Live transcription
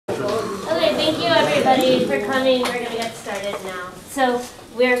Thank you, everybody, for coming. We're going to get started now. So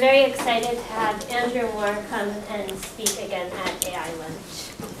we're very excited to have Andrew Moore come and speak again at AI Lunch.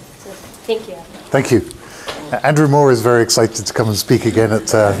 So thank you. Thank you. Andrew Moore is very excited to come and speak again at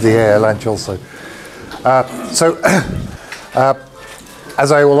the AI Lunch also.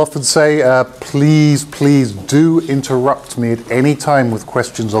 As I will often say, please do interrupt me at any time with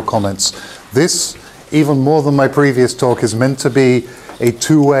questions or comments. This, even more than my previous talk, is meant to be a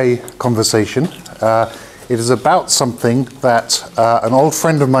two-way conversation. It is about something that an old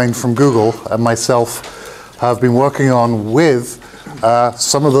friend of mine from Google and myself have been working on with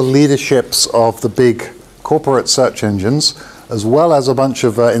some of the leaderships of the big corporate search engines, as well as a bunch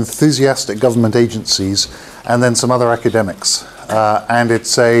of enthusiastic government agencies, and then some other academics. And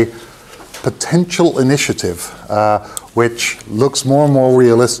it's a potential initiative which looks more and more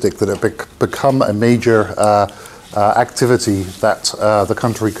realistic that it become a major activity that the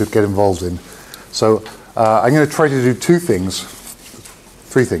country could get involved in. So I'm going to try to do three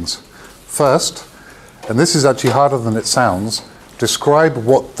things. First, and this is actually harder than it sounds, describe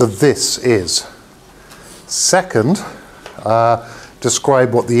what the this is. Second,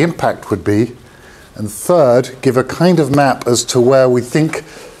 describe what the impact would be. And third, give a kind of map as to where we think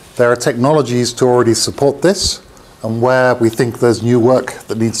there are technologies to already support this and where we think there's new work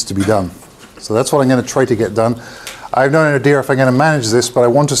that needs to be done. So that's what I'm going to try to get done. I have no idea if I'm going to manage this, but I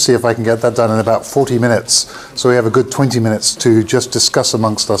want to see if I can get that done in about 40 minutes. So we have a good 20 minutes to just discuss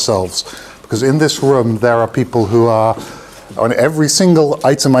amongst ourselves. Because in this room, there are people who are, on every single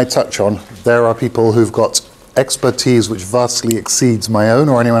item I touch on, there are people who've got expertise which vastly exceeds my own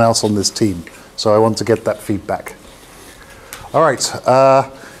or anyone else on this team. So I want to get that feedback. All right.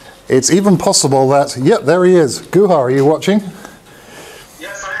 It's even possible that, yep, there he is. Guha, are you watching?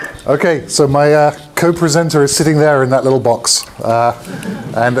 Yes, I am. Okay, so my co-presenter is sitting there in that little box.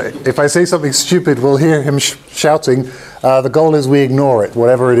 And if I say something stupid, we'll hear him shouting. The goal is we ignore it,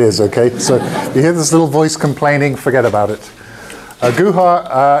 whatever it is, okay? So if you hear this little voice complaining, forget about it.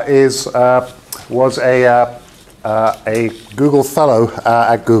 Guha was a Google fellow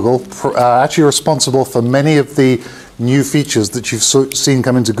at Google, actually responsible for many of the new features that you've seen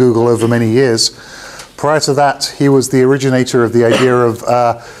come into Google over many years. Prior to that, he was the originator of the idea of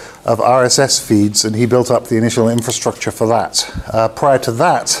RSS feeds, and he built up the initial infrastructure for that. Prior to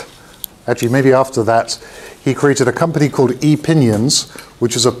that, actually maybe after that, he created a company called ePinions,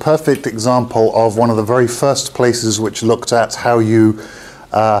 which is a perfect example of one of the very first places which looked at how you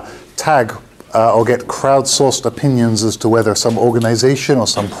tag or get crowdsourced opinions as to whether some organization or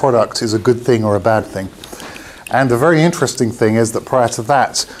some product is a good thing or a bad thing. And the very interesting thing is that prior to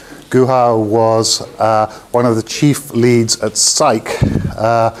that, Guha was one of the chief leads at Psych,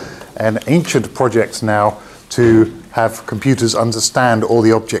 an ancient project now to have computers understand all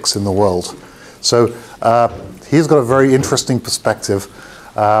the objects in the world. So he's got a very interesting perspective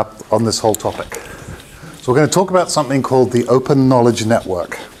on this whole topic. So we're going to talk about something called the Open Knowledge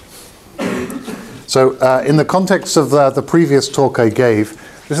Network. So in the context of the previous talk I gave,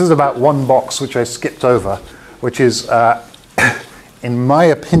 this is about one box which I skipped over, which is, in my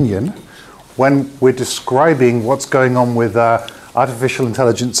opinion, when we're describing what's going on with artificial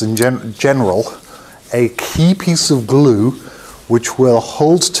intelligence in general, a key piece of glue which will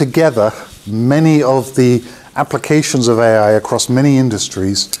hold together many of the applications of AI across many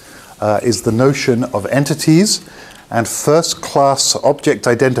industries is the notion of entities and first-class object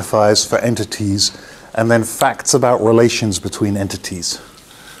identifiers for entities, and then facts about relations between entities.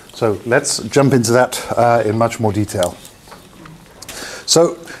 So let's jump into that in much more detail.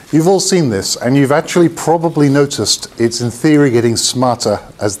 So you've all seen this, and you've actually probably noticed it's in theory getting smarter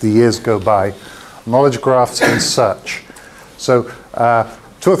as the years go by. Knowledge graphs and search. So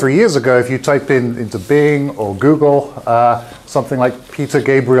 2 or 3 years ago, if you type into Bing or Google something like Peter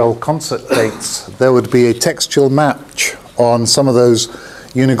Gabriel concert dates, there would be a textual match on some of those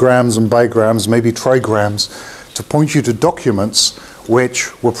unigrams and bigrams, maybe trigrams, to point you to documents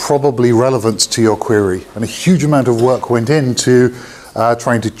which were probably relevant to your query. And a huge amount of work went into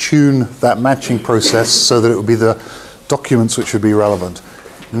trying to tune that matching process so that it would be the documents which would be relevant.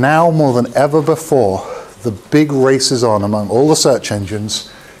 Now, more than ever before, the big race is on among all the search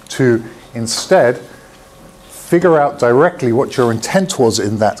engines to instead figure out directly what your intent was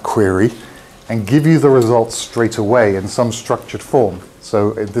in that query and give you the results straight away in some structured form.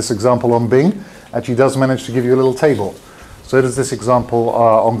 So in this example on Bing actually does manage to give you a little table. So does this example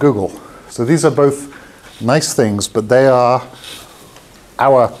on Google. So these are both nice things, but they are,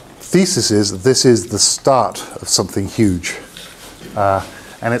 our thesis is this is the start of something huge.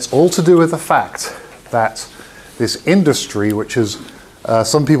 And it's all to do with the fact that this industry, which has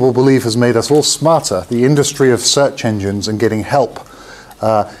some people believe has made us all smarter, the industry of search engines and getting help,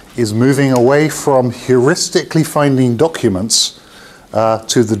 is moving away from heuristically finding documents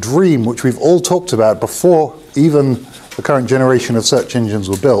to the dream, which we've all talked about before even the current generation of search engines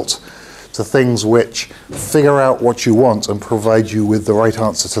were built, to things which figure out what you want and provide you with the right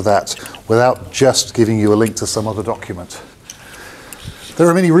answer to that without just giving you a link to some other document. There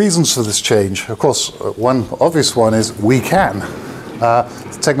are many reasons for this change. Of course, one obvious one is we can.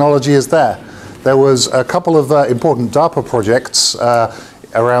 The technology is there. There was a couple of important DARPA projects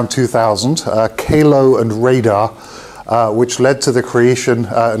around 2000, Kalo and Radar, which led to the creation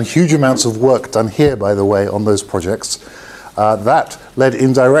and huge amounts of work done here, by the way, on those projects. That led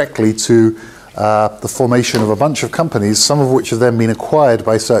indirectly to the formation of a bunch of companies, some of which have then been acquired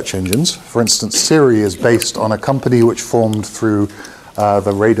by search engines. For instance, Siri is based on a company which formed through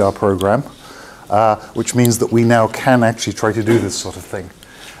the Radar program, which means that we now can actually try to do this sort of thing.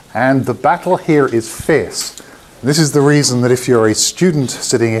 And the battle here is fierce. This is the reason that if you're a student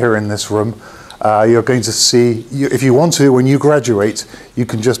sitting here in this room, you're going to see, if you want to, when you graduate, you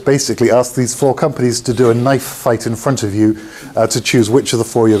can just basically ask these 4 companies to do a knife fight in front of you to choose which of the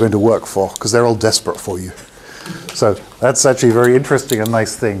 4 you're going to work for, because they're all desperate for you. So that's actually a very interesting and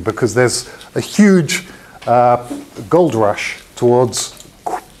nice thing, because there's a huge gold rush towards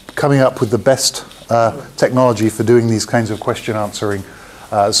coming up with the best technology for doing these kinds of question answering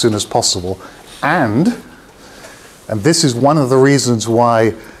as soon as possible. And this is one of the reasons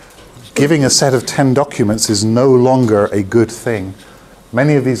why giving a set of 10 documents is no longer a good thing.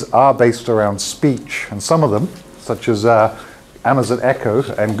 Many of these are based around speech, and some of them, such as Amazon Echo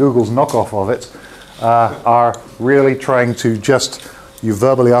and Google's knockoff of it, are really trying to just, you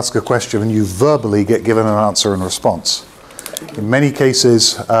verbally ask a question and you verbally get given an answer and response. In many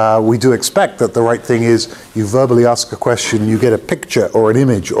cases, we do expect that the right thing is you verbally ask a question and you get a picture or an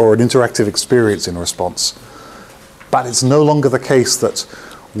image or an interactive experience in response. But it's no longer the case that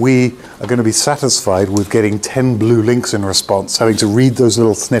we are going to be satisfied with getting 10 blue links in response, having to read those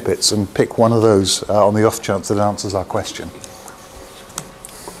little snippets and pick one of those on the off chance that it answers our question.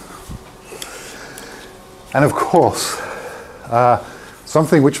 And of course,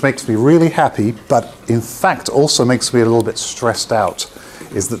 something which makes me really happy, but in fact also makes me a little bit stressed out,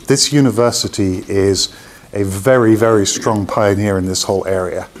 is that this university is a very, very strong pioneer in this whole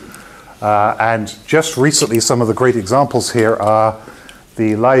area. And just recently, some of the great examples here are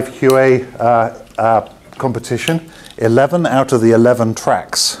the live QA competition. 11 out of the 11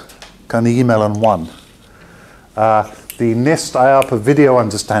 tracks, Carnegie Mellon won. The NIST IARPA video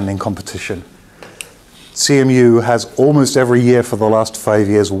understanding competition. CMU has almost every year for the last 5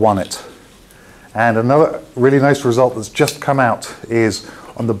 years won it. And another really nice result that's just come out is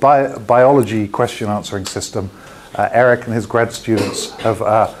on the biology question answering system. Eric and his grad students have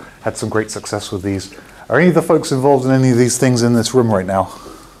had some great success with these. Are any of the folks involved in any of these things in this room right now?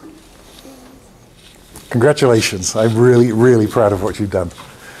 Congratulations. I'm really, really proud of what you've done.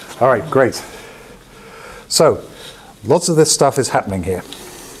 All right, great. So, lots of this stuff is happening here.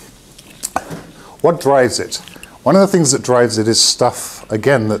 What drives it? One of the things that drives it is stuff,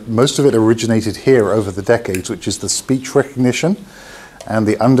 again, that most of it originated here over the decades, which is the speech recognition and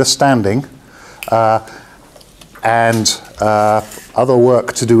the understanding and other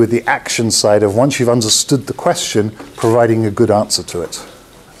work to do with the action side of, once you've understood the question, providing a good answer to it.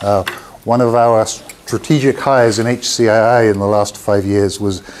 One of our strategic hires in HCII in the last 5 years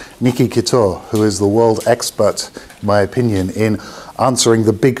was Nikki Kitor, who is the world expert, in my opinion, in answering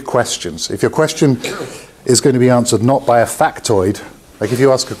the big questions. If your question is going to be answered not by a factoid, like if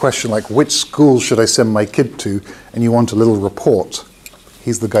you ask a question like, which school should I send my kid to, and you want a little report,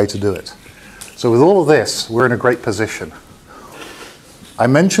 he's the guy to do it. So with all of this, we're in a great position. I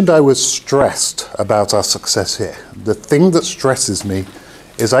mentioned I was stressed about our success here. The thing that stresses me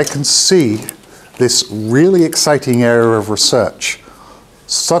is I can see this really exciting area of research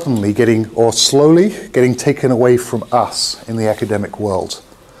suddenly getting, or slowly getting taken away from us in the academic world.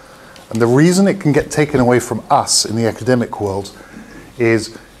 And the reason it can get taken away from us in the academic world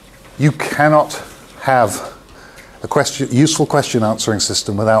is you cannot have a useful question answering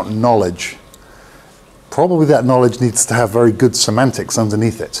system without knowledge. Probably that knowledge needs to have very good semantics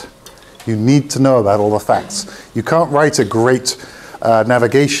underneath it. You need to know about all the facts. You can't write a great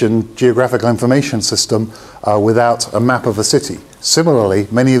navigation geographical information system without a map of a city. Similarly,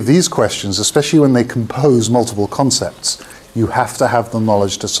 many of these questions, especially when they compose multiple concepts, you have to have the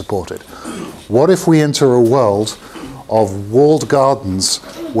knowledge to support it. What if we enter a world of walled gardens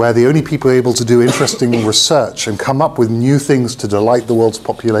where the only people able to do interesting research and come up with new things to delight the world's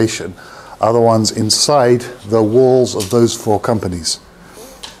population are the ones inside the walls of those 4 companies?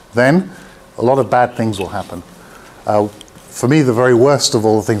 then a lot of bad things will happen. For me, the very worst of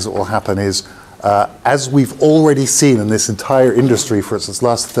all the things that will happen is, as we've already seen in this entire industry for its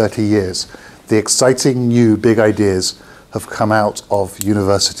last 30 years, the exciting new big ideas have come out of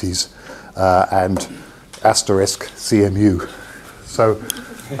universities and asterisk CMU. So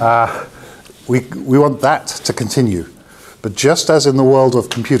we want that to continue. But just as in the world of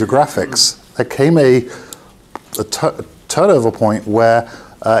computer graphics, there came a turnover point where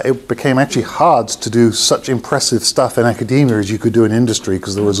it became actually hard to do such impressive stuff in academia as you could do in industry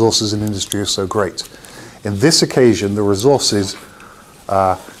because the resources in industry are so great. In this occasion, the resources,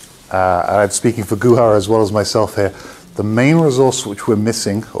 and I'm speaking for Guha as well as myself here, the main resource which we're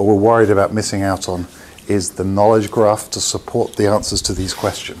missing, or we're worried about missing out on, is the knowledge graph to support the answers to these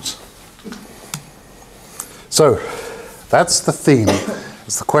questions. So that's the theme.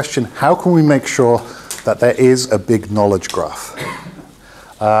 It's the question, how can we make sure that there is a big knowledge graph?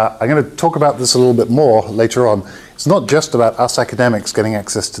 I'm going to talk about this a little bit more later on. It's not just about us academics getting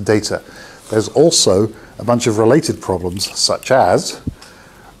access to data. There's also a bunch of related problems, such as,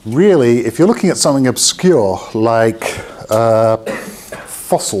 really, if you're looking at something obscure like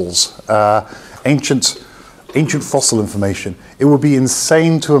fossils, ancient fossil information, it would be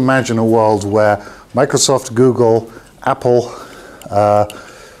insane to imagine a world where Microsoft, Google, Apple,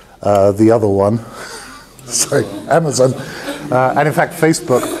 the other one, sorry, Amazon, and in fact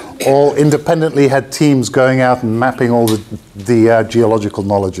Facebook, all independently had teams going out and mapping all the geological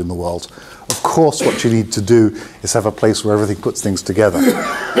knowledge in the world. Of course, what you need to do is have a place where everything puts things together.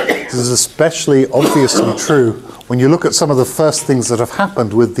 This is especially obviously true when you look at some of the first things that have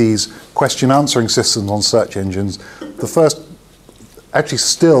happened with these question answering systems on search engines. The first, actually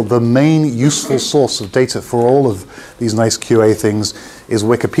still, the main useful source of data for all of these nice QA things is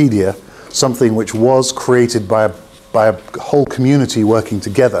Wikipedia, something which was created by a whole community working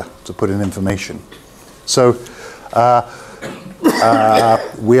together to put in information. So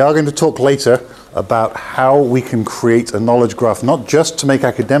we are going to talk later about how we can create a knowledge graph, not just to make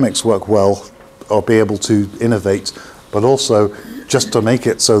academics work well or be able to innovate, but also just to make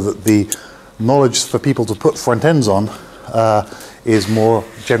it so that the knowledge for people to put front ends on is more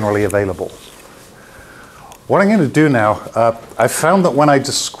generally available. What I'm going to do now, I found that when I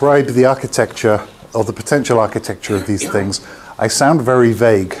describe the architecture or the potential architecture of these things, I sound very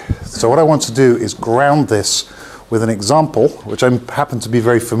vague. So what I want to do is ground this with an example, which I happen to be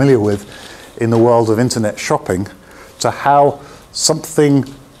very familiar with in the world of internet shopping, to how something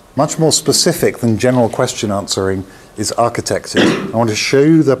much more specific than general question answering is architected. I want to show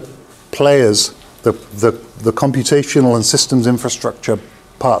you the players, the computational and systems infrastructure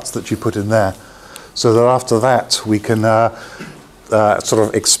parts that you put in there, so that after that we can sort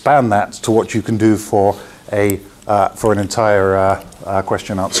of expand that to what you can do for an entire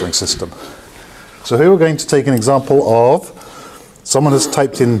question answering system. So here we're going to take an example of someone has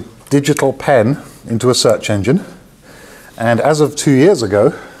typed in digital pen into a search engine, and as of 2 years ago,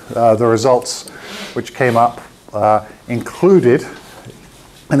 the results which came up included,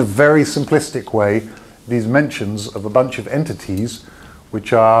 in a very simplistic way, these mentions of a bunch of entities which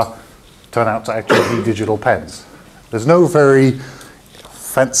turn out to actually be digital pens. There's no very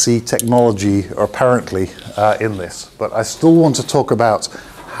fancy technology, apparently, in this, but I still want to talk about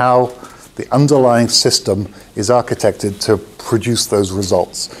how the underlying system is architected to produce those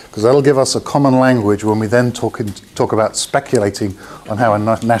results, because that'll give us a common language when we then talk about speculating on how a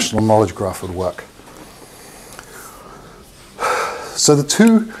national knowledge graph would work. So the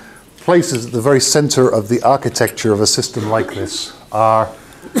two places at the very center of the architecture of a system like this are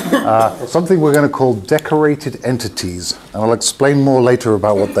something we're going to call decorated entities, and I'll explain more later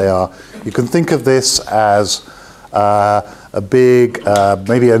about what they are. You can think of this as a big,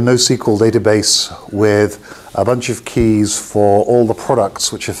 maybe a NoSQL database with a bunch of keys for all the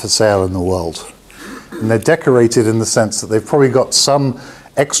products which are for sale in the world. And they're decorated in the sense that they've probably got some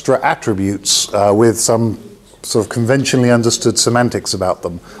extra attributes with some sort of conventionally understood semantics about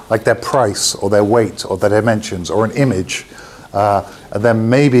them, like their price or their weight or their dimensions or an image. And then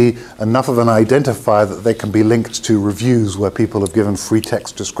maybe enough of an identifier that they can be linked to reviews where people have given free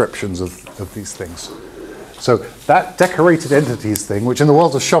text descriptions of these things. So that decorated entities thing, which in the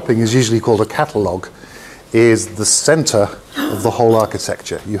world of shopping is usually called a catalog, is the center of the whole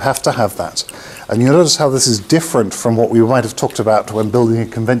architecture. You have to have that. And you notice how this is different from what we might have talked about when building a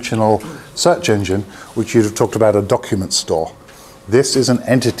conventional search engine, which you'd have talked about a document store. This is an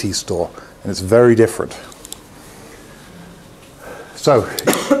entity store, and it's very different. So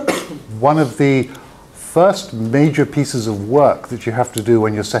one of the first major pieces of work that you have to do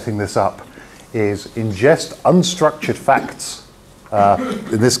when you're setting this up is ingest unstructured facts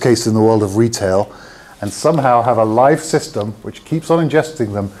in this case in the world of retail, and somehow have a live system which keeps on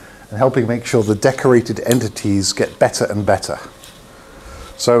ingesting them and helping make sure the decorated entities get better and better.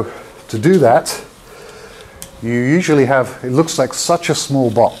 So to do that, you usually have, it looks like such a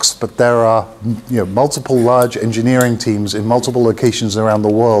small box, but there are multiple large engineering teams in multiple locations around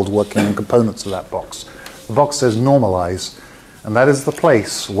the world working on components of that box. The box says normalize, and that is the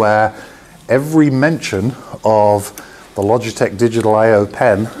place where every mention of the Logitech Digital I/O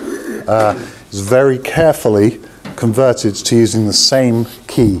pen is very carefully converted to using the same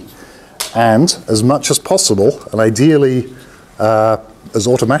key. And as much as possible, and ideally as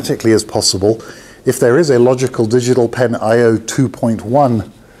automatically as possible, if there is a logical digital pen I/O 2.1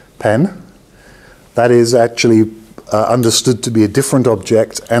 pen, that is actually understood to be a different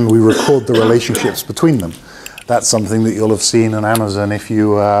object, and we record the relationships between them. That's something that you'll have seen on Amazon if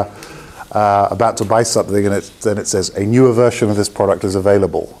you are about to buy something and then it says a newer version of this product is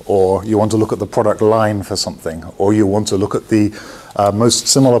available, or you want to look at the product line for something, or you want to look at the most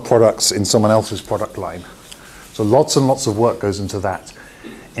similar products in someone else's product line. So lots and lots of work goes into that.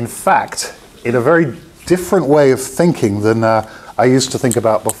 In fact, in a very different way of thinking than I used to think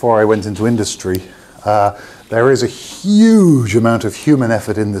about before I went into industry, there is a huge amount of human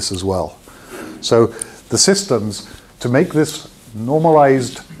effort in this as well. So the systems, to make this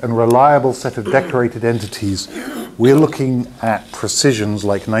normalized and reliable set of decorated entities, we're looking at precisions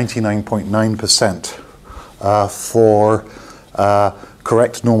like 99.9% for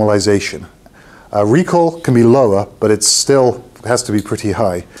correct normalization. Recall can be lower, but it still has to be pretty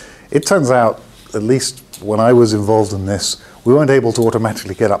high. It turns out, at least when I was involved in this, we weren't able to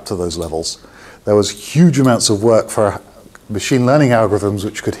automatically get up to those levels. There was huge amounts of work for machine learning algorithms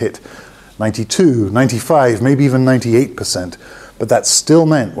which could hit 92, 95, maybe even 98%. But that still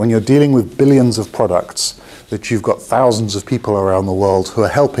meant when you're dealing with billions of products that you've got thousands of people around the world who are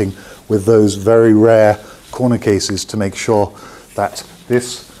helping with those very rare corner cases to make sure that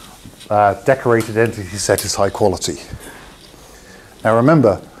this decorated entity set is high quality. Now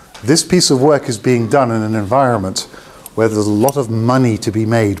remember, this piece of work is being done in an environment where there's a lot of money to be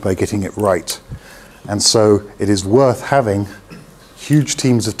made by getting it right. And so it is worth having huge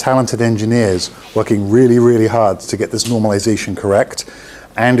teams of talented engineers working really, really hard to get this normalization correct.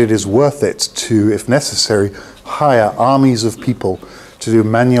 And it is worth it to, if necessary, hire armies of people to do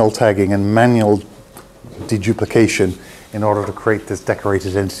manual tagging and manual deduplication in order to create this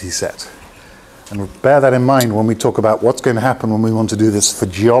decorated entity set. And bear that in mind when we talk about what's going to happen when we want to do this for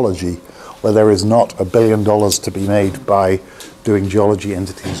geology, where there is not $1 billion to be made by doing geology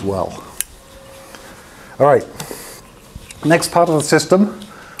entities well. All right, next part of the system.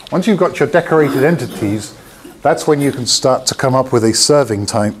 Once you've got your decorated entities, that's when you can start to come up with a serving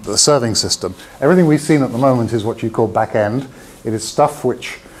system. Everything we've seen at the moment is what you call back-end. It is stuff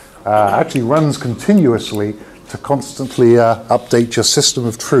which actually runs continuously to constantly update your system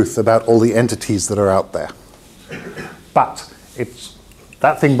of truth about all the entities that are out there. But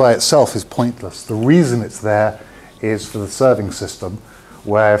that thing by itself is pointless. The reason it's there is for the serving system,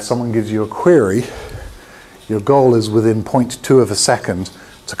 where if someone gives you a query, your goal is within 0.2 of a second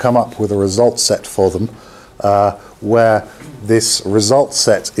to come up with a result set for them, where this result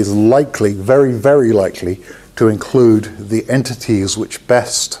set is likely, very, very likely, to include the entities which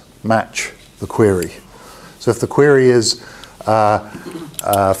best match the query. So if the query is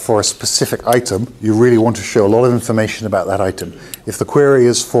for a specific item, you really want to show a lot of information about that item. If the query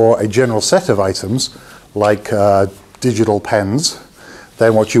is for a general set of items, like digital pens,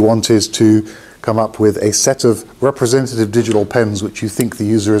 then what you want is to come up with a set of representative digital pens which you think the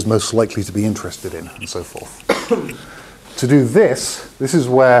user is most likely to be interested in, and so forth. To do this is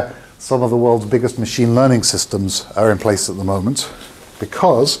where some of the world's biggest machine learning systems are in place at the moment,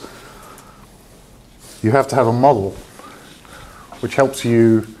 because you have to have a model which helps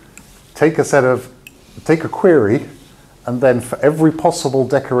you take a query, and then for every possible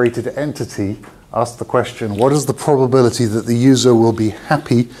decorated entity, ask the question, what is the probability that the user will be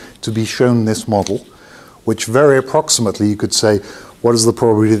happy to be shown this model? Which very approximately you could say, what is the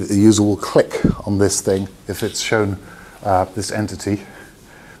probability that the user will click on this thing if it's shown this entity?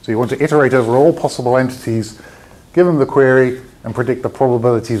 So you want to iterate over all possible entities, give them the query, and predict the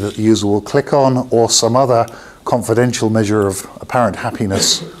probability that the user will click on, or some other confidential measure of apparent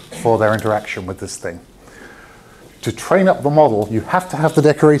happiness for their interaction with this thing. To train up the model, you have to have the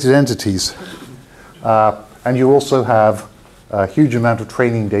decorated entities. And you also have a huge amount of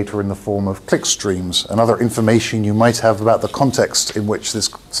training data in the form of click streams and other information you might have about the context in which this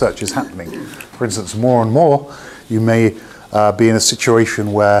search is happening. For instance, more and more, you may be in a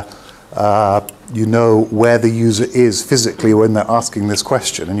situation where you know where the user is physically when they're asking this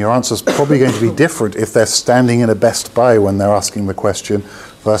question. And your answer is probably going to be different if they're standing in a Best Buy when they're asking the question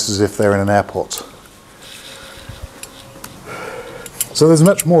versus if they're in an airport. So there's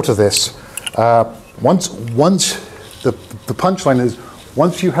much more to this. Once the punchline is,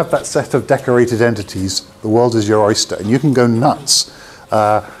 once you have that set of decorated entities, the world is your oyster, and you can go nuts.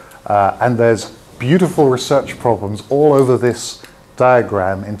 And there's beautiful research problems all over this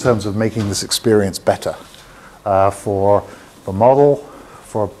diagram in terms of making this experience better. For the model,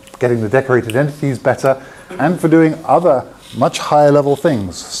 for getting the decorated entities better, and for doing other much higher level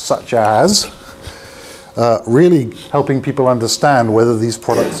things, such as really helping people understand whether these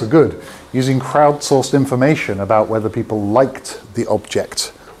products are good, using crowdsourced information about whether people liked the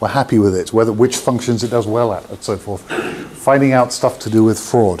object, were happy with it, which functions it does well at, and so forth, finding out stuff to do with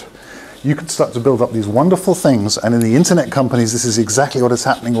fraud. You could start to build up these wonderful things, and in the internet companies, this is exactly what is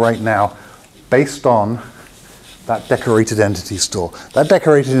happening right now, based on that decorated entity store. That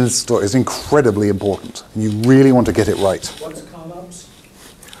decorated entity store is incredibly important, and you really want to get it right. What's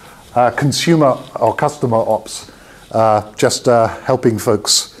ConOps? Consumer or customer ops, just helping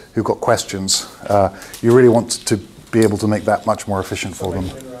folks who've got questions. You really want to be able to make that much more efficient for them.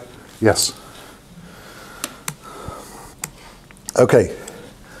 Yes. Okay.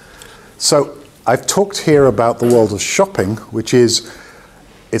 So I've talked here about the world of shopping, which is,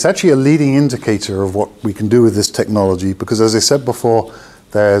 it's actually a leading indicator of what we can do with this technology, because as I said before,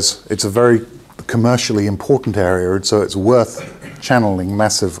 it's a very commercially important area, and so it's worth channeling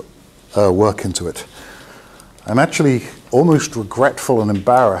massive work into it. I'm actually almost regretful and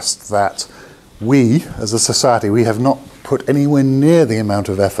embarrassed that we, as a society, we have not put anywhere near the amount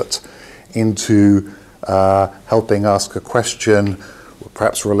of effort into helping ask a question,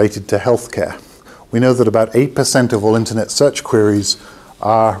 perhaps related to healthcare. We know that about 8% of all internet search queries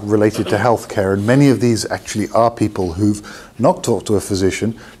are related to healthcare, and many of these actually are people who've not talked to a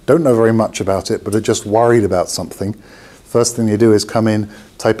physician, don't know very much about it, but are just worried about something. First thing they do is come in,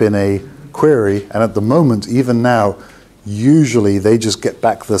 type in a query, and at the moment, even now, usually they just get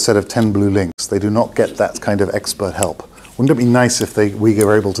back the set of 10 blue links. They do not get that kind of expert help. Wouldn't it be nice if we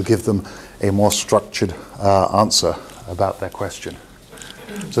were able to give them a more structured answer about their question?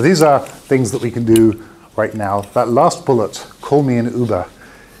 So these are things that we can do right now. That last bullet, call me an Uber,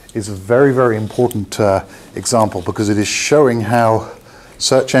 is a very, very important example, because it is showing how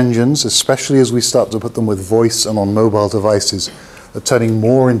search engines, especially as we start to put them with voice and on mobile devices, are turning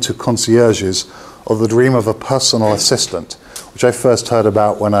more into concierges, or the dream of a personal assistant, which I first heard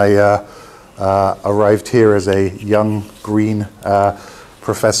about when I arrived here as a young green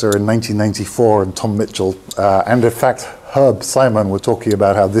professor in 1994, and Tom Mitchell, and in fact Herb Simon were talking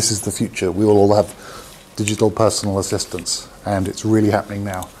about how this is the future. We will all have digital personal assistants, and it's really happening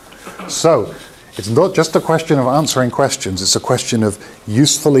now. So it's not just a question of answering questions, it's a question of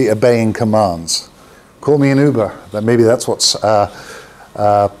usefully obeying commands. Call me an Uber. Maybe that's what's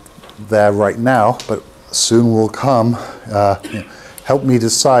there right now, but soon will come. Help me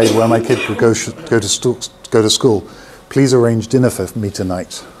decide where my kid could go to school. Please arrange dinner for me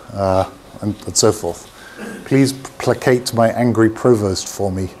tonight, and so forth. Please placate my angry provost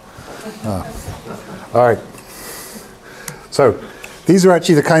for me. All right. So these are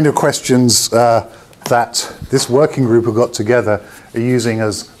actually the kind of questions that this working group who got together are using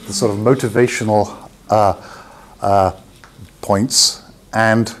as the sort of motivational points,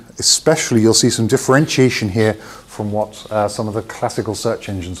 and especially you'll see some differentiation here from what some of the classical search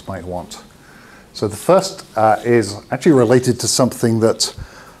engines might want. So the first is actually related to something that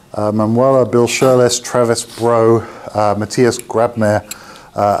Manuela, Bill Shirles, Travis Bro, Matthias Grabner,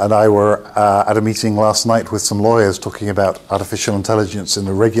 and I were at a meeting last night with some lawyers talking about artificial intelligence in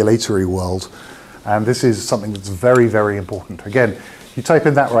the regulatory world. And this is something that's very, very important. Again, you type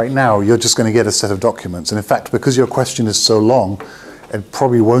in that right now, you're just going to get a set of documents. And in fact, because your question is so long, it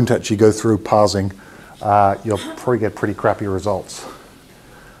probably won't actually go through parsing. You'll probably get pretty crappy results.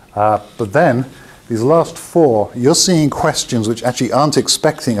 But then, these last four, you're seeing questions which actually aren't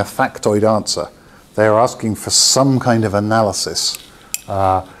expecting a factoid answer. They're asking for some kind of analysis.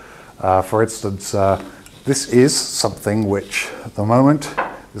 For instance, this is something which, at the moment,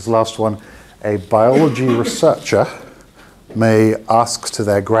 this last one, a biology researcher may ask to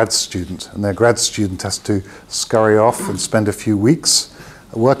their grad student, and their grad student has to scurry off and spend a few weeks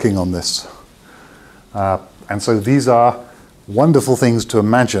working on this. And so these are wonderful things to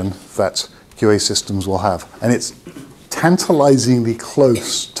imagine that QA systems will have. And it's tantalizingly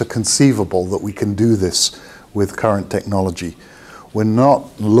close to conceivable that we can do this with current technology. We're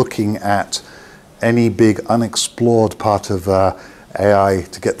not looking at any big unexplored part of AI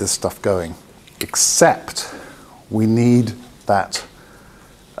to get this stuff going. Except we need that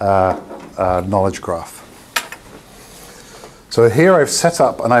knowledge graph. So here I've set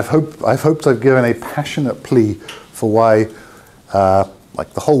up, and I've hoped I've given a passionate plea for why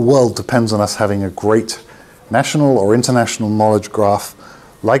like the whole world depends on us having a great national or international knowledge graph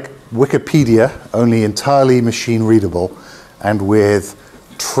like Wikipedia, only entirely machine readable and with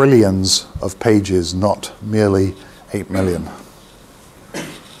trillions of pages, not merely 8 million.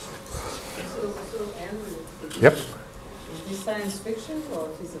 Yep. Is this science fiction or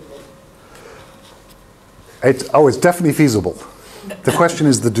feasible? It's definitely feasible. The question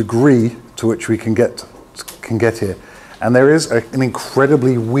is the degree to which we can get here. And there is an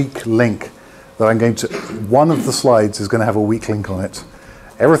incredibly weak link that I'm going to, one of the slides is going to have a weak link on it.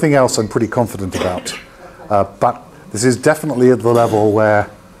 Everything else I'm pretty confident about. But this is definitely at the level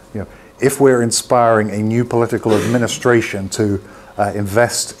where, if we're inspiring a new political administration to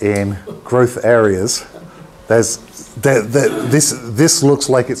invest in growth areas, this looks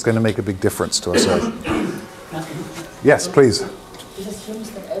like it's going to make a big difference to us. Yes, please. This assumes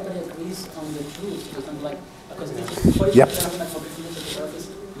that everybody agrees on the truth, because before you Yep. is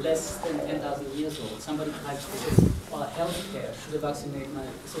less than 10,000 years old. Somebody types healthcare, should vaccinate my.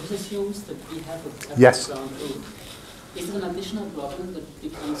 So this assumes that we have a Yes. ground truth. Is it an additional problem that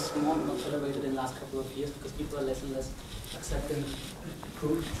becomes more and more tolerated in the last couple of years because people are less and less accepting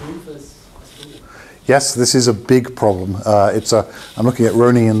truth as truth? Yes, this is a big problem. I'm looking at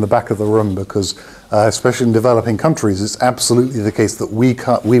Roni in the back of the room because, especially in developing countries, it's absolutely the case that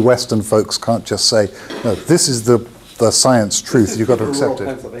we Western folks can't just say, no, this is the science truth. You've got to accept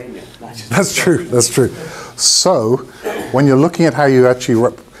it. That's true. That's true. So, when you're looking at how you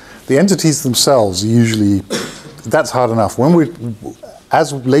actually the entities themselves usually, that's hard enough.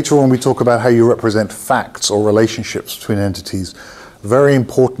 As later on we talk about how you represent facts or relationships between entities, very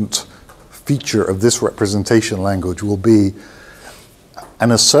important feature of this representation language will be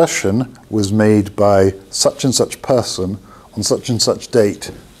an assertion was made by such and such person on such and such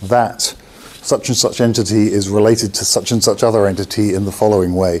date that such and such entity is related to such and such other entity in the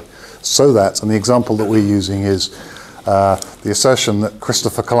following way. So that, and the example that we're using is the assertion that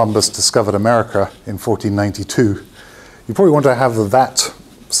Christopher Columbus discovered America in 1492. You probably want to have that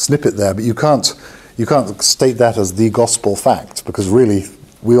snippet there, but you can't state that as the gospel fact, because really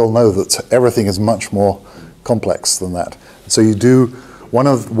we all know that everything is much more complex than that. So you do one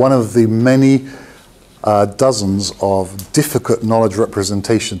of the many dozens of difficult knowledge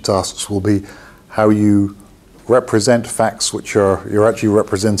representation tasks will be how you represent facts which you're actually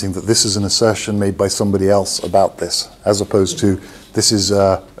representing that this is an assertion made by somebody else about this, as opposed to this is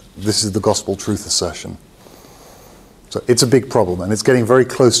the gospel truth assertion. So it's a big problem, and it's getting very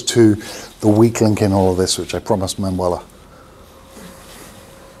close to the weak link in all of this, which I promised Manuela.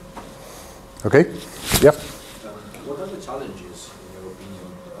 Okay? Yep. What are the challenges, in your opinion,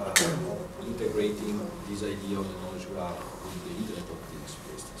 of integrating this idea of the knowledge graph with the Internet of Things,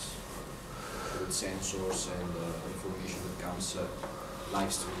 for instance, with sensors and information that comes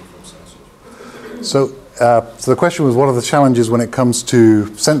live streaming from sensors? So the question was, what are the challenges when it comes to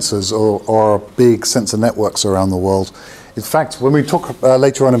sensors or big sensor networks around the world? In fact, when we talk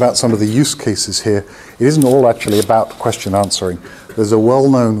later on about some of the use cases here, it isn't all actually about question answering. There's a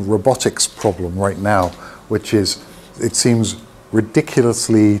well-known robotics problem right now, which is, it seems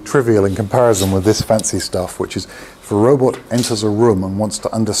ridiculously trivial in comparison with this fancy stuff, which is if a robot enters a room and wants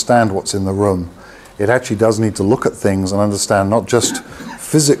to understand what's in the room, it actually does need to look at things and understand not just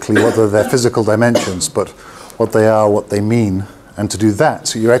physically whether they're physical dimensions, but what they are, what they mean. And to do that,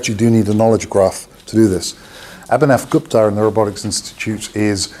 so you actually do need a knowledge graph to do this. Abhinav Gupta in the Robotics Institute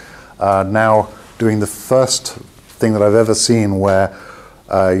is now doing the first thing that I've ever seen where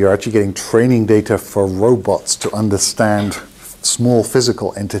you're actually getting training data for robots to understand small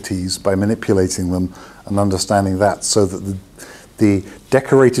physical entities by manipulating them and understanding that, so that the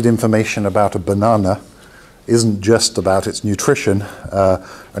decorated information about a banana isn't just about its nutrition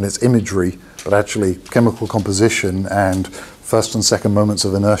and its imagery, but actually chemical composition and first and second moments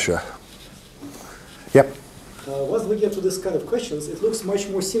of inertia. Yep. Once we get to this kind of questions, it looks much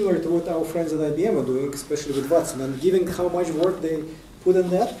more similar to what our friends at IBM are doing, especially with Watson, and given how much work they put in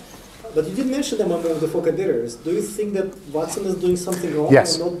that. But you did mention them among the folk editors. Do you think that Watson is doing something wrong?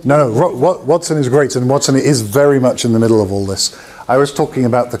 Yes. No, Watson is great, and Watson is very much in the middle of all this. I was talking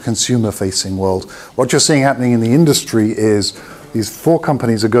about the consumer-facing world. What you're seeing happening in the industry is these 4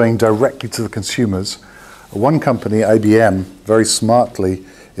 companies are going directly to the consumers. One company, IBM, very smartly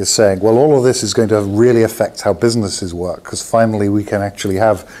is saying, well, all of this is going to really affect how businesses work, because finally we can actually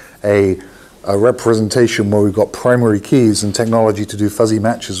have a a representation where we've got primary keys and technology to do fuzzy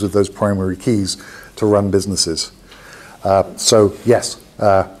matches with those primary keys to run businesses. So yes,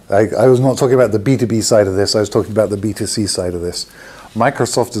 I was not talking about the B2B side of this, I was talking about the B2C side of this.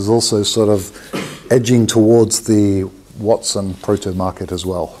 Microsoft is also sort of edging towards the Watson proto market as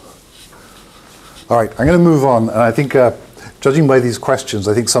well. All right, I'm going to move on, and I think judging by these questions,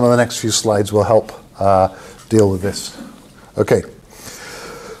 I think some of the next few slides will help deal with this. Okay,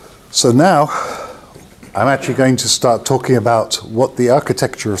 so now I'm actually going to start talking about what the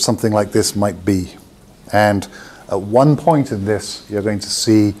architecture of something like this might be. And at one point in this, you're going to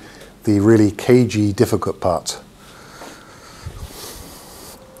see the really cagey, difficult part.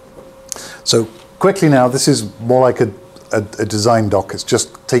 So quickly now, this is more like a design doc. It's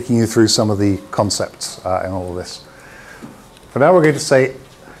just taking you through some of the concepts in all of this. For now, we're going to say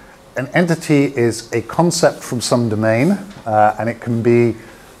an entity is a concept from some domain, and it can be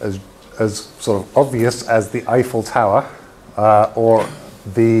as sort of obvious as the Eiffel Tower or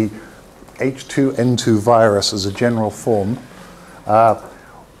the H2N2 virus as a general form.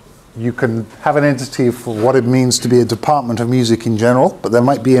 You can have an entity for what it means to be a department of music in general, but there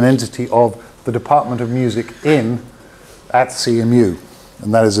might be an entity of the Department of Music at CMU,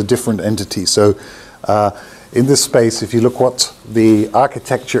 and that is a different entity. So in this space, if you look what the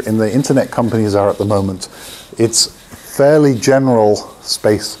architecture in the internet companies are at the moment, it's fairly general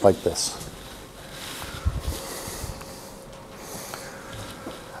space like this.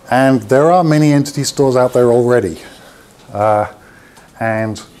 And there are many entity stores out there already.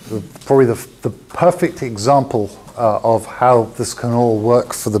 And probably the perfect example of how this can all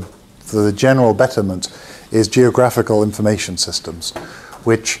work for the general betterment is geographical information systems,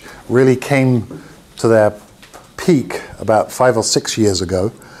 which really came to their peak about 5 or 6 years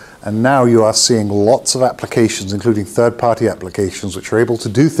ago. And now you are seeing lots of applications, including third-party applications, which are able to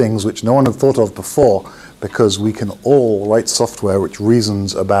do things which no one had thought of before, because we can all write software which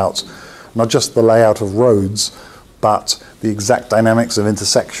reasons about not just the layout of roads, but the exact dynamics of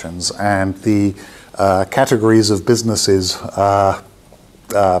intersections and the categories of businesses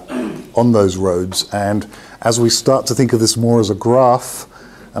on those roads. And as we start to think of this more as a graph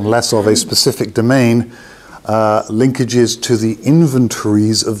and less of a specific domain, linkages to the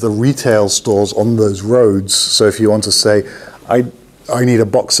inventories of the retail stores on those roads. So if you want to say, I need a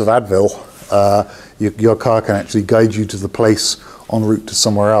box of Advil, your car can actually guide you to the place en route to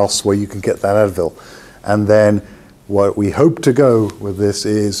somewhere else where you can get that Advil. And then what we hope to go with this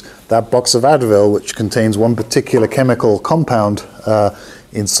is that box of Advil, which contains one particular chemical compound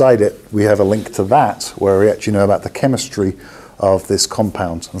inside it, we have a link to that where we actually know about the chemistry of this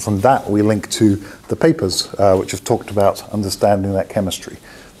compound. And from that we link to the papers which have talked about understanding that chemistry.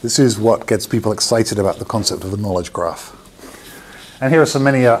 This is what gets people excited about the concept of a knowledge graph. And here are some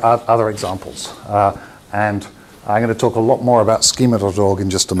many other examples. And I'm going to talk a lot more about schema.org in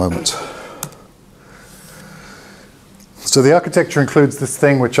just a moment. So the architecture includes this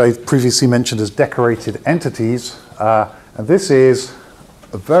thing which I previously mentioned as decorated entities. And this is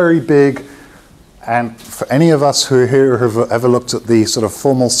a very big, and for any of us who are here who have ever looked at the sort of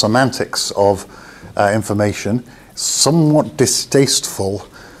formal semantics of information, somewhat distasteful,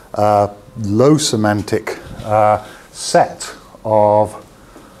 low semantic set of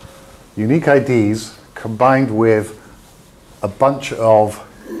unique IDs combined with a bunch of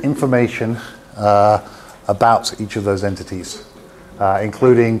information about each of those entities,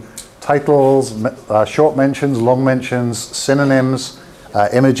 including titles, short mentions, long mentions, synonyms,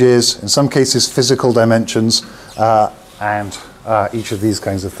 images, in some cases physical dimensions, and each of these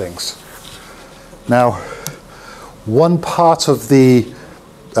kinds of things. Now, one part of the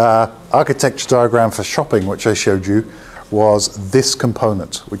architecture diagram for shopping, which I showed you, was this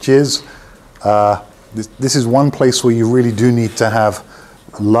component, which is, this is one place where you really do need to have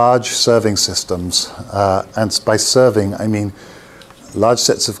large serving systems, and by serving I mean large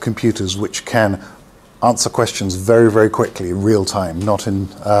sets of computers which can answer questions very, very quickly in real time, not in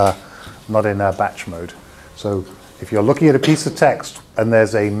batch mode. So if you're looking at a piece of text and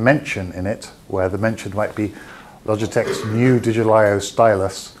there's a mention in it, where the mention might be Logitech's new Digital I/O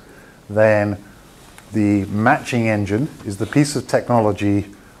stylus, then the matching engine is the piece of technology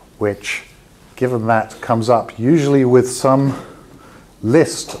which, given that, comes up usually with some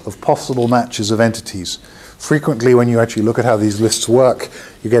list of possible matches of entities. Frequently, when you actually look at how these lists work,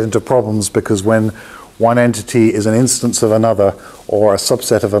 you get into problems because when one entity is an instance of another or a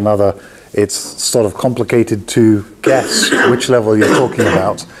subset of another, it's sort of complicated to guess which level you're talking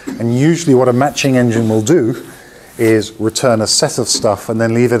about. And usually what a matching engine will do is return a set of stuff and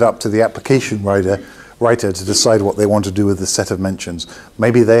then leave it up to the application writer writer to decide what they want to do with this set of mentions.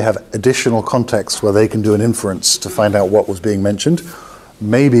 Maybe they have additional context where they can do an inference to find out what was being mentioned.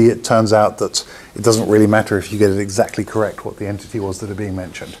 Maybe it turns out that it doesn't really matter if you get it exactly correct what the entity was that are being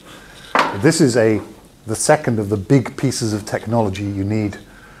mentioned. But this is the second of the big pieces of technology you need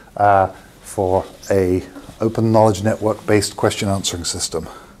for a open knowledge network based question answering system.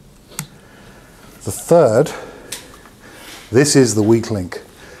 The third, this is the weak link.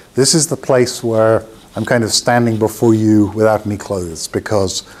 This is the place where I'm kind of standing before you without any clothes,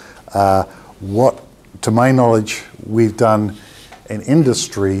 because what, to my knowledge, we've done in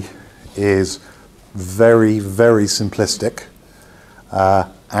industry is very, very simplistic,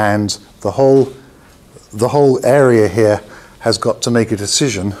 and the whole area here has got to make a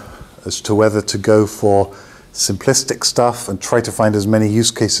decision as to whether to go for simplistic stuff and try to find as many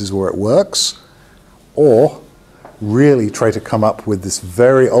use cases where it works, or really try to come up with this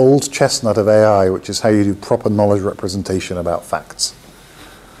very old chestnut of AI, which is how you do proper knowledge representation about facts.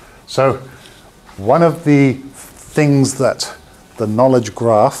 So one of the things that the knowledge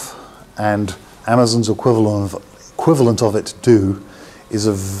graph and Amazon's equivalent of it do is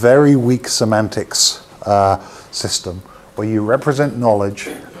a very weak semantics system where you represent knowledge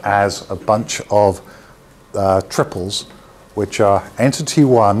as a bunch of triples, which are entity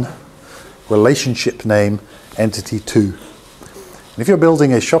 1, relationship name, entity 2. And if you're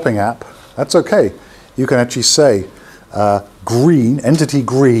building a shopping app, that's okay. You can actually say green, entity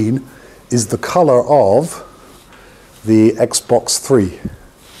green, is the color of the Xbox 3,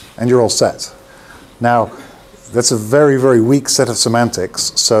 and you're all set. Now, that's a very, very weak set of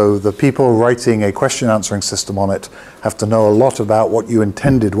semantics, so the people writing a question answering system on it have to know a lot about what you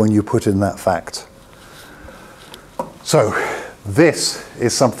intended when you put in that fact. So this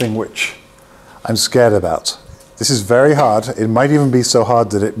is something which I'm scared about. This is very hard. It might even be so hard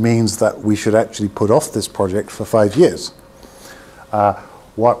that it means that we should actually put off this project for 5 years.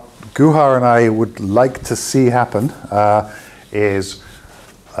 What Guha and I would like to see happen is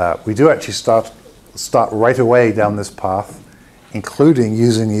we do actually start right away down this path, including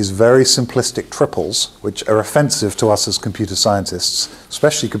using these very simplistic triples, which are offensive to us as computer scientists,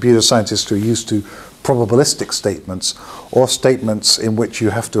 especially computer scientists who are used to probabilistic statements, or statements in which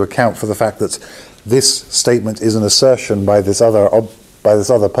you have to account for the fact that this statement is an assertion by this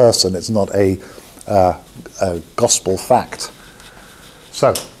other person. It's not a gospel fact.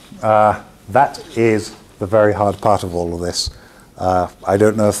 So that is the very hard part of all of this. I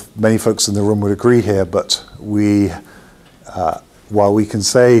don't know if many folks in the room would agree here, but while we can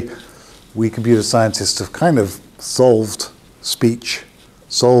say we computer scientists have kind of solved speech,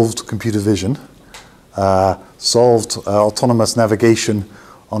 solved computer vision, solved autonomous navigation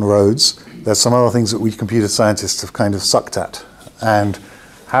on roads, there's some other things that we computer scientists have kind of sucked at. And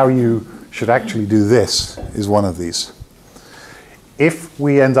how you should actually do this is one of these. If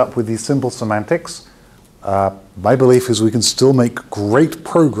we end up with these simple semantics, my belief is we can still make great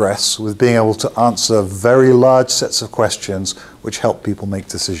progress with being able to answer very large sets of questions which help people make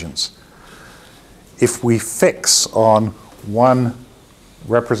decisions. If we fix on one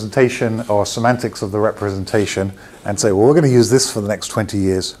representation or semantics of the representation and say, well, we're going to use this for the next 20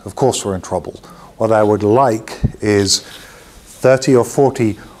 years, of course we're in trouble. What I would like is 30 or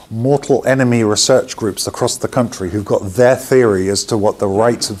 40 mortal enemy research groups across the country who've got their theory as to what the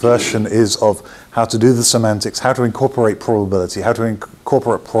right version is of how to do the semantics, how to incorporate probability, how to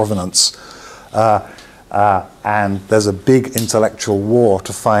incorporate provenance. And there's a big intellectual war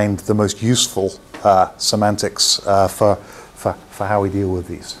to find the most useful semantics for how we deal with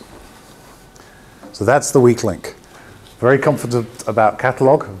these. So that's the weak link. Very confident about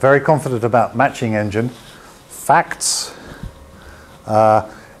catalog, very confident about matching engine. Facts.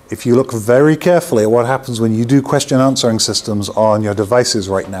 If you look very carefully at what happens when you do question answering systems on your devices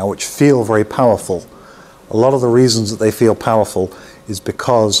right now, which feel very powerful, a lot of the reasons that they feel powerful is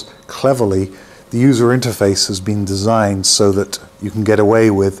because, cleverly, the user interface has been designed so that you can get away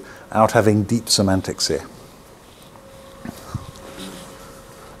without having deep semantics here.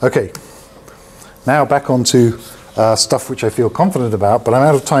 Okay, now back onto stuff which I feel confident about, but I'm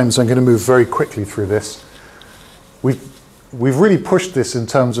out of time, so I'm going to move very quickly through this. We've really pushed this in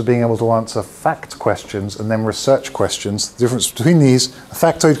terms of being able to answer fact questions and then research questions. The difference between these, a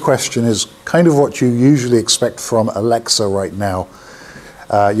factoid question is kind of what you usually expect from Alexa right now.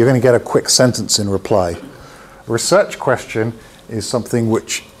 You're going to get a quick sentence in reply. A research question is something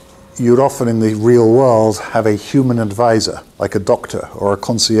which you'd often in the real world have a human advisor, like a doctor or a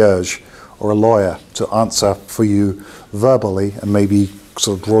concierge or a lawyer, to answer for you verbally and maybe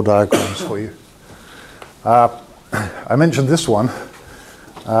sort of draw diagrams for you. I mentioned this one.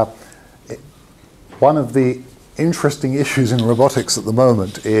 one of the interesting issues in robotics at the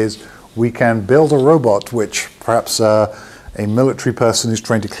moment is we can build a robot which perhaps a military person who's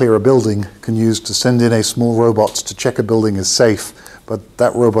trying to clear a building can use to send in a small robot to check a building is safe, but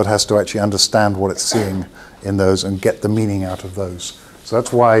that robot has to actually understand what it's seeing in those and get the meaning out of those. So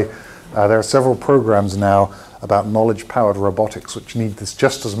that's why there are several programs now about knowledge-powered robotics which need this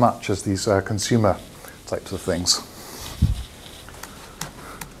just as much as these consumer types of things.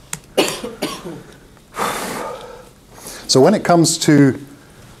 So when it comes to,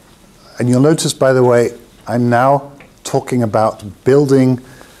 and you'll notice, by the way, I'm now talking about building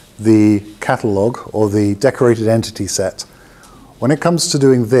the catalog or the decorated entity set. When it comes to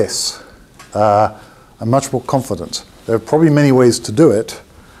doing this, I'm much more confident. There are probably many ways to do it,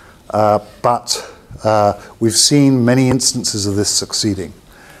 but we've seen many instances of this succeeding.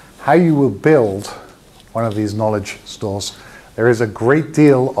 How you will build one of these knowledge stores, there is a great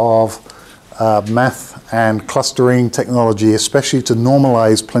deal of math and clustering technology, especially to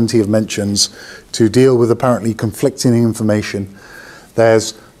normalize plenty of mentions, to deal with apparently conflicting information.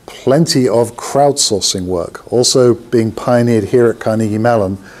 There's plenty of crowdsourcing work, also being pioneered here at Carnegie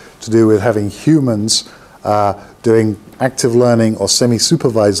Mellon, to do with having humans doing active learning or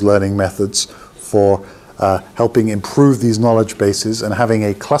semi-supervised learning methods for helping improve these knowledge bases, and having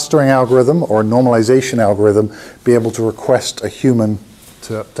a clustering algorithm or a normalization algorithm be able to request a human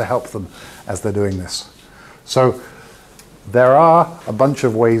to help them as they're doing this. So there are a bunch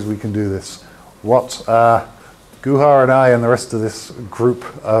of ways we can do this. What Guha and I and the rest of this group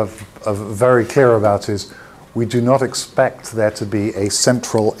are very clear about is we do not expect there to be a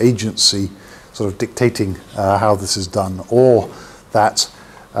central agency sort of dictating how this is done, or that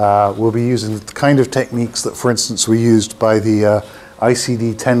we'll be using the kind of techniques that, for instance, were used by the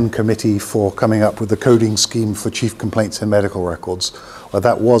ICD-10 committee for coming up with the coding scheme for chief complaints in medical records, where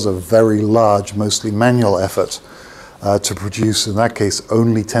that was a very large, mostly manual effort to produce, in that case,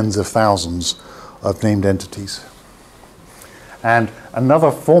 only tens of thousands of named entities. And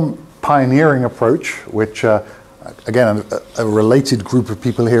another pioneering approach, which, again, a related group of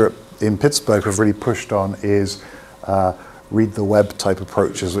people here in Pittsburgh have really pushed on, is read the web type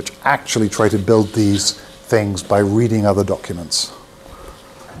approaches, which actually try to build these things by reading other documents.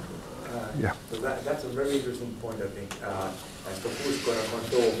 Yeah. So that's a very interesting point, I think, as to who's going to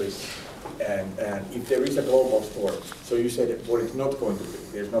control this, and if there is a global store. So you said what it's not going to be.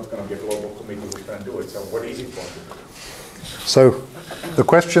 There's not going to be a global committee who's going to do it. So what is it going to be? So the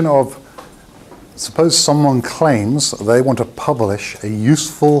question of, suppose someone claims they want to publish a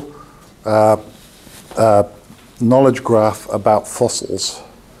useful knowledge graph about fossils.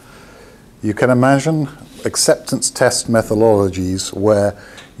 You can imagine acceptance test methodologies where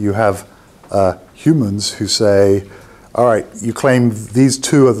you have humans who say, all right, you claim these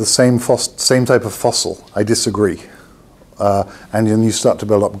two are the same type of fossil. I disagree. And then you start to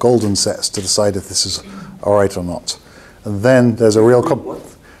build up golden sets to decide if this is all right or not. And then there's a real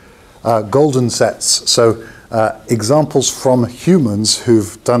golden sets. So examples from humans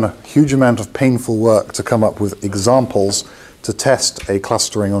who've done a huge amount of painful work to come up with examples to test a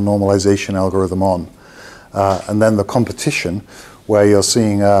clustering or normalization algorithm on. And then the competition, where you're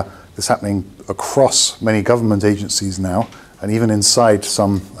seeing this happening across many government agencies now, and even inside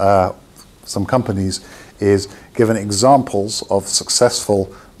some companies, is given examples of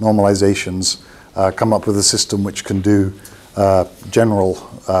successful normalizations, come up with a system which can do general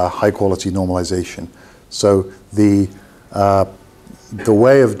high-quality normalization. So the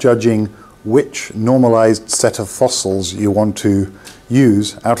way of judging which normalized set of fossils you want to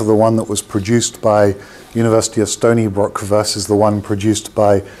use out of the one that was produced by University of Stony Brook versus the one produced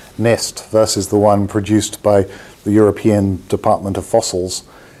by NIST versus the one produced by the European Department of Fossils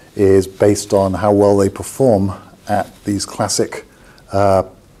is based on how well they perform at these classic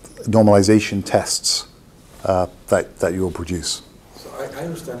normalization tests that you will produce. So I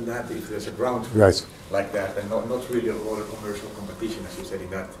understand that if there's a ground Right. like that, and not really a lot of commercial competition, as you said in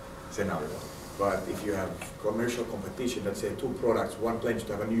that scenario. But if you have commercial competition, let's say two products, one claims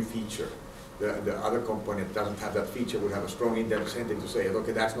to have a new feature, the other company that doesn't have that feature would have a strong incentive to say,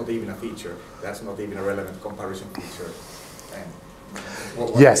 okay, that's not even a feature, that's not even a relevant comparison feature. And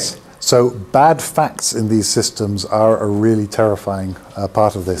Yes. So bad facts in these systems are a really terrifying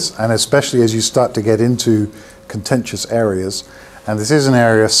part of this, and especially as you start to get into contentious areas. And this is an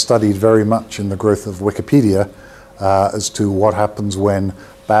area studied very much in the growth of Wikipedia as to what happens when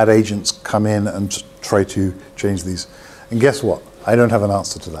bad agents come in and try to change these. And guess what? I don't have an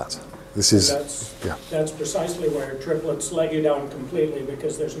answer to that. This is, That's precisely where triplets let you down completely,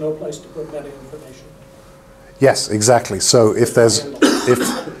 because there's no place to put meta information. yes, exactly. So if there's,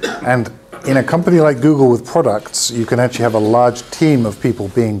 and in a company like Google with products, you can actually have a large team of people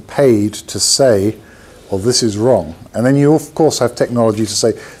being paid to say, well, this is wrong. And then you, of course, have technology to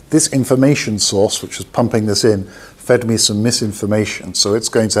say, this information source, which is pumping this in, fed me some misinformation. So it's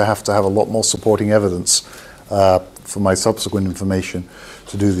going to have a lot more supporting evidence for my subsequent information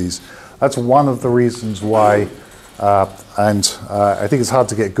to do these. That's one of the reasons why, I think it's hard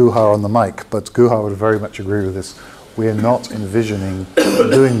to get Guha on the mic, but Guha would very much agree with this. We are not envisioning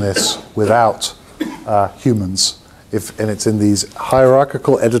doing this without humans. And it's in these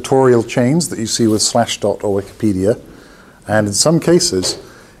hierarchical editorial chains that you see with Slashdot or Wikipedia. And in some cases,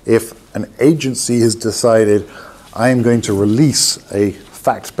 if an agency has decided, I am going to release a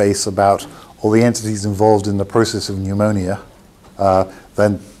fact base about all the entities involved in the process of pneumonia,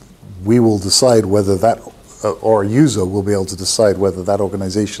 then we will decide whether that, or a user will be able to decide whether that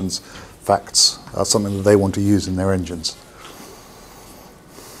organization's facts are something that they want to use in their engines.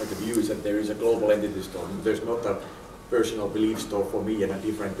 But the view is that there is a global entity store. There's not a personal belief store for me and a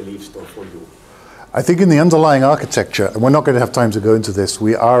different belief store for you. I think in the underlying architecture, and we're not going to have time to go into this,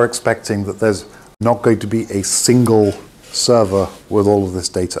 we are expecting that there's not going to be a single server with all of this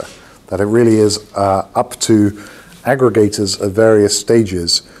data. That it really is up to aggregators at various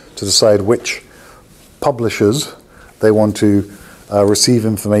stages to decide which publishers they want to receive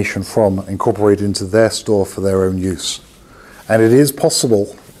information from, incorporate into their store for their own use. And it is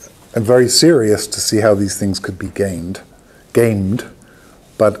possible and very serious to see how these things could be gamed,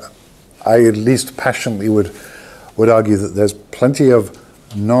 but I at least passionately would argue that there's plenty of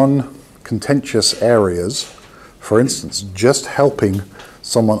non-contentious areas. For instance, just helping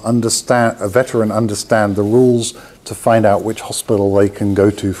someone understand, a veteran understand the rules to find out which hospital they can go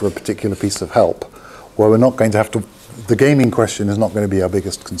to for a particular piece of help, where we're not going to have to, the gaming question is not going to be our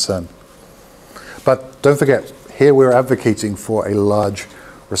biggest concern. But don't forget, here we're advocating for a large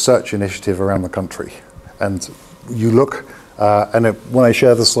research initiative around the country. And you look, when I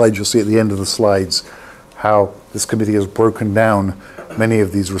share the slides, you'll see at the end of the slides how this committee has broken down many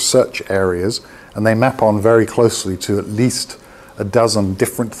of these research areas, and they map on very closely to at least a dozen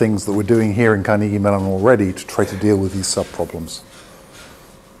different things that we're doing here in Carnegie Mellon already to try to deal with these sub-problems.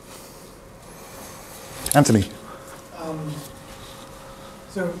 Anthony.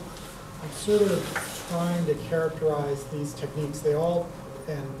 So I'm sort of trying to characterize these techniques. They all,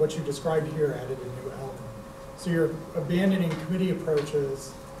 and what you described here, added a new element. So you're abandoning committee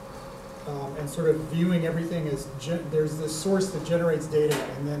approaches and sort of viewing everything as, there's this source that generates data,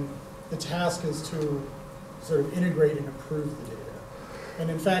 and then the task is to sort of integrate and improve the data. And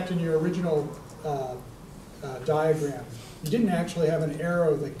in fact, in your original diagram, you didn't actually have an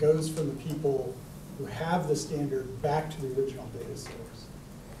arrow that goes from the people who have the standard back to the original data source.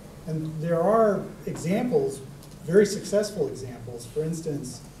 And there are examples, very successful examples. For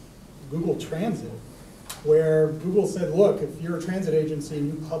instance, Google Transit, where Google said, look, if you're a transit agency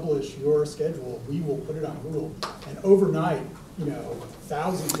and you publish your schedule, we will put it on Google. And overnight, you know,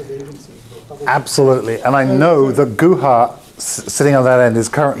 thousands of agencies will publish. Absolutely. And I know that Guha, sitting on that end, is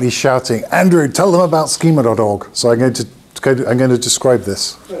currently shouting, Andrew, tell them about schema.org. So I'm going to describe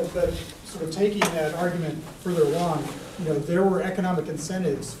this. But sort of taking that argument further along, you know, there were economic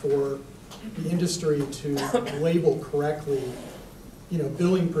incentives for the industry to label correctly, you know,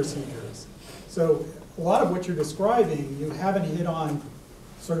 billing procedures. So a lot of what you're describing, you haven't hit on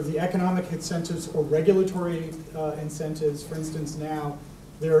sort of the economic incentives or regulatory incentives. For instance, now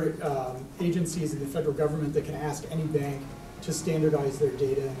there are agencies in the federal government that can ask any bank to standardize their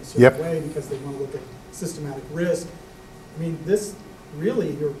data in a certain way because they want to look at systematic risk. I mean, this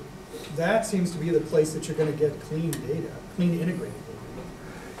really, that seems to be the place that you're going to get clean data, clean integrated data.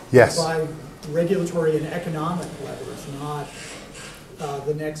 Yes. By regulatory and economic levers, not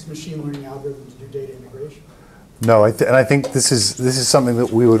the next machine learning algorithm to do data integration. No, and I think this is something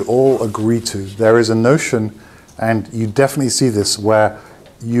that we would all agree to. There is a notion, and you definitely see this, where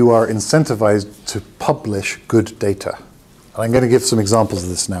you are incentivized to publish good data. And I'm going to give some examples of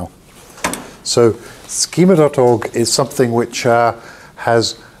this now. So schema.org is something which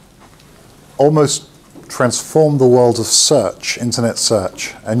has almost transformed the world of search, internet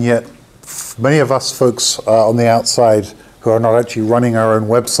search, and yet many of us folks on the outside who are not actually running our own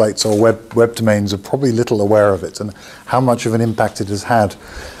websites or web domains are probably little aware of it and how much of an impact it has had.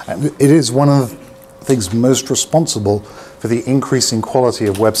 And it is one of the things most responsible for the increasing quality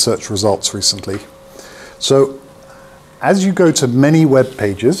of web search results recently. So as you go to many web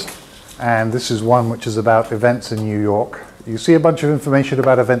pages, and this is one which is about events in New York, you see a bunch of information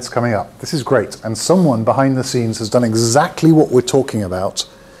about events coming up. This is great. And someone behind the scenes has done exactly what we're talking about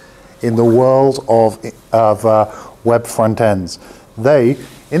in the world of web front ends. They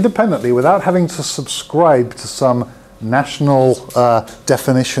independently, without having to subscribe to some national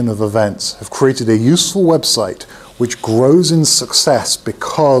definition of events, have created a useful website which grows in success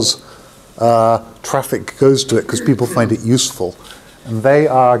because traffic goes to it, because people find it useful. And they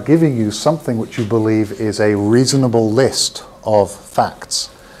are giving you something which you believe is a reasonable list of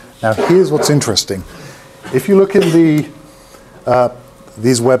facts. Now, here's what's interesting. If you look in these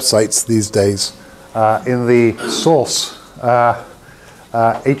websites these days, in the source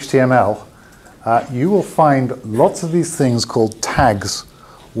HTML, you will find lots of these things called tags,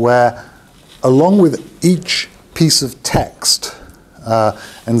 where along with each piece of text,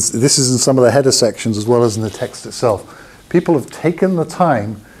 and this is in some of the header sections as well as in the text itself, people have taken the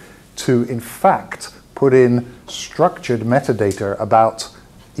time to, in fact, put in structured metadata about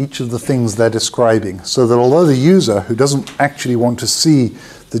each of the things they're describing, so that although the user, who doesn't actually want to see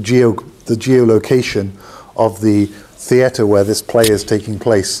the geolocation of the theater where this play is taking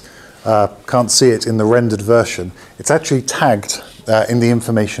place, can't see it in the rendered version, it's actually tagged in the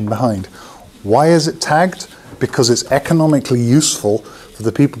information behind. Why is it tagged? Because it's economically useful for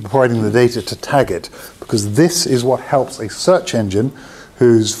the people providing the data to tag it, because this is what helps a search engine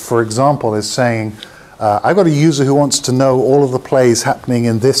who's, for example, is saying, I've got a user who wants to know all of the plays happening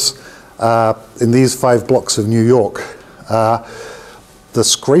in these 5 blocks of New York. The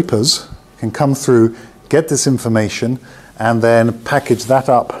scrapers can come through, get this information, and then package that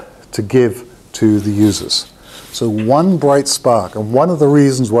up to give to the users. So one bright spark, and one of the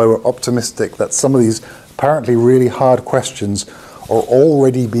reasons why we're optimistic that some of these apparently really hard questions are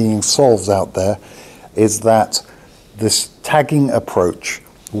already being solved out there, is that this tagging approach,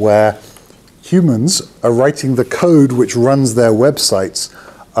 where humans are writing the code which runs their websites,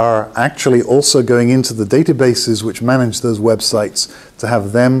 are actually also going into the databases which manage those websites to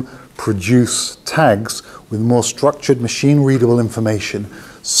have them produce tags with more structured machine-readable information,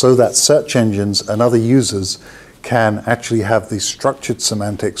 so that search engines and other users can actually have these structured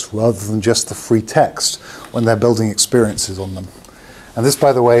semantics rather than just the free text when they're building experiences on them. And this,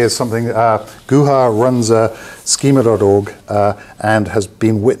 by the way, is something Guha runs schema.org and has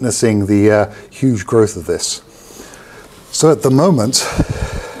been witnessing the huge growth of this. So at the moment,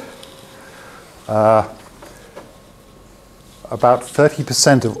 about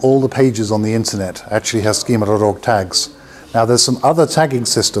 30% of all the pages on the internet actually has schema.org tags. Now there's some other tagging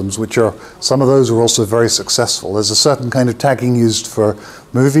systems which are, some of those are also very successful. There's a certain kind of tagging used for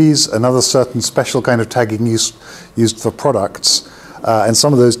movies, another certain special kind of tagging used for products, and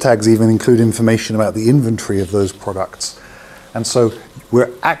some of those tags even include information about the inventory of those products. And so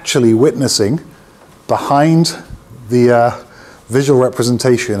we're actually witnessing behind the visual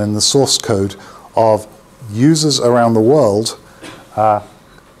representation and the source code of users around the world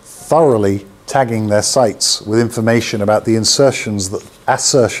thoroughly tagging their sites with information about the assertions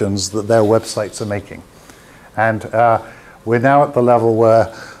that their websites are making. And we're now at the level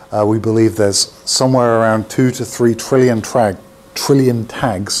where we believe there's somewhere around 2 to 3 trillion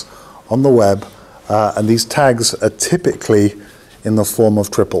tags on the web, and these tags are typically in the form of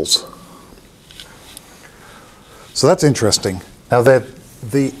triples. So that's interesting. Now it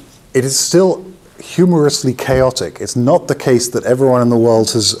is still humorously chaotic. It's not the case that everyone in the world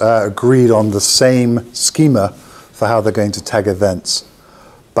has agreed on the same schema for how they're going to tag events.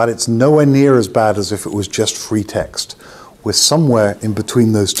 But it's nowhere near as bad as if it was just free text. We're somewhere in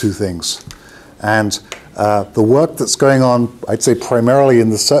between those two things. And the work that's going on, I'd say primarily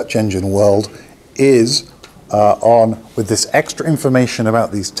in the search engine world, is with this extra information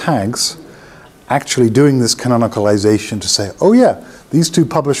about these tags, actually doing this canonicalization to say, oh yeah, these two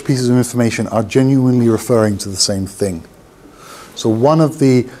published pieces of information are genuinely referring to the same thing. So one of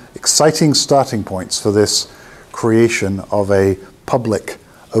the exciting starting points for this creation of a public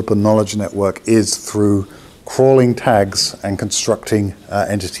open knowledge network is through crawling tags and constructing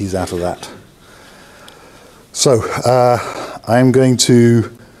entities out of that. So I'm going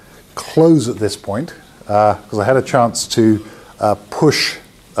to close at this point because I had a chance to push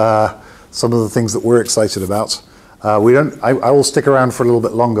some of the things that we're excited about. I will stick around for a little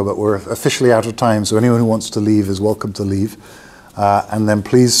bit longer, but we're officially out of time, so anyone who wants to leave is welcome to leave. And then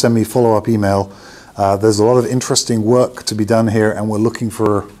please send me follow-up email. There's a lot of interesting work to be done here, and we're looking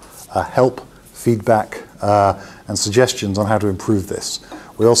for help, feedback, and suggestions on how to improve this.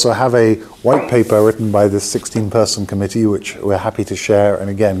 We also have a white paper written by this 16-person committee, which we're happy to share and,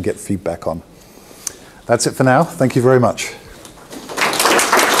 again, get feedback on. That's it for now. Thank you very much.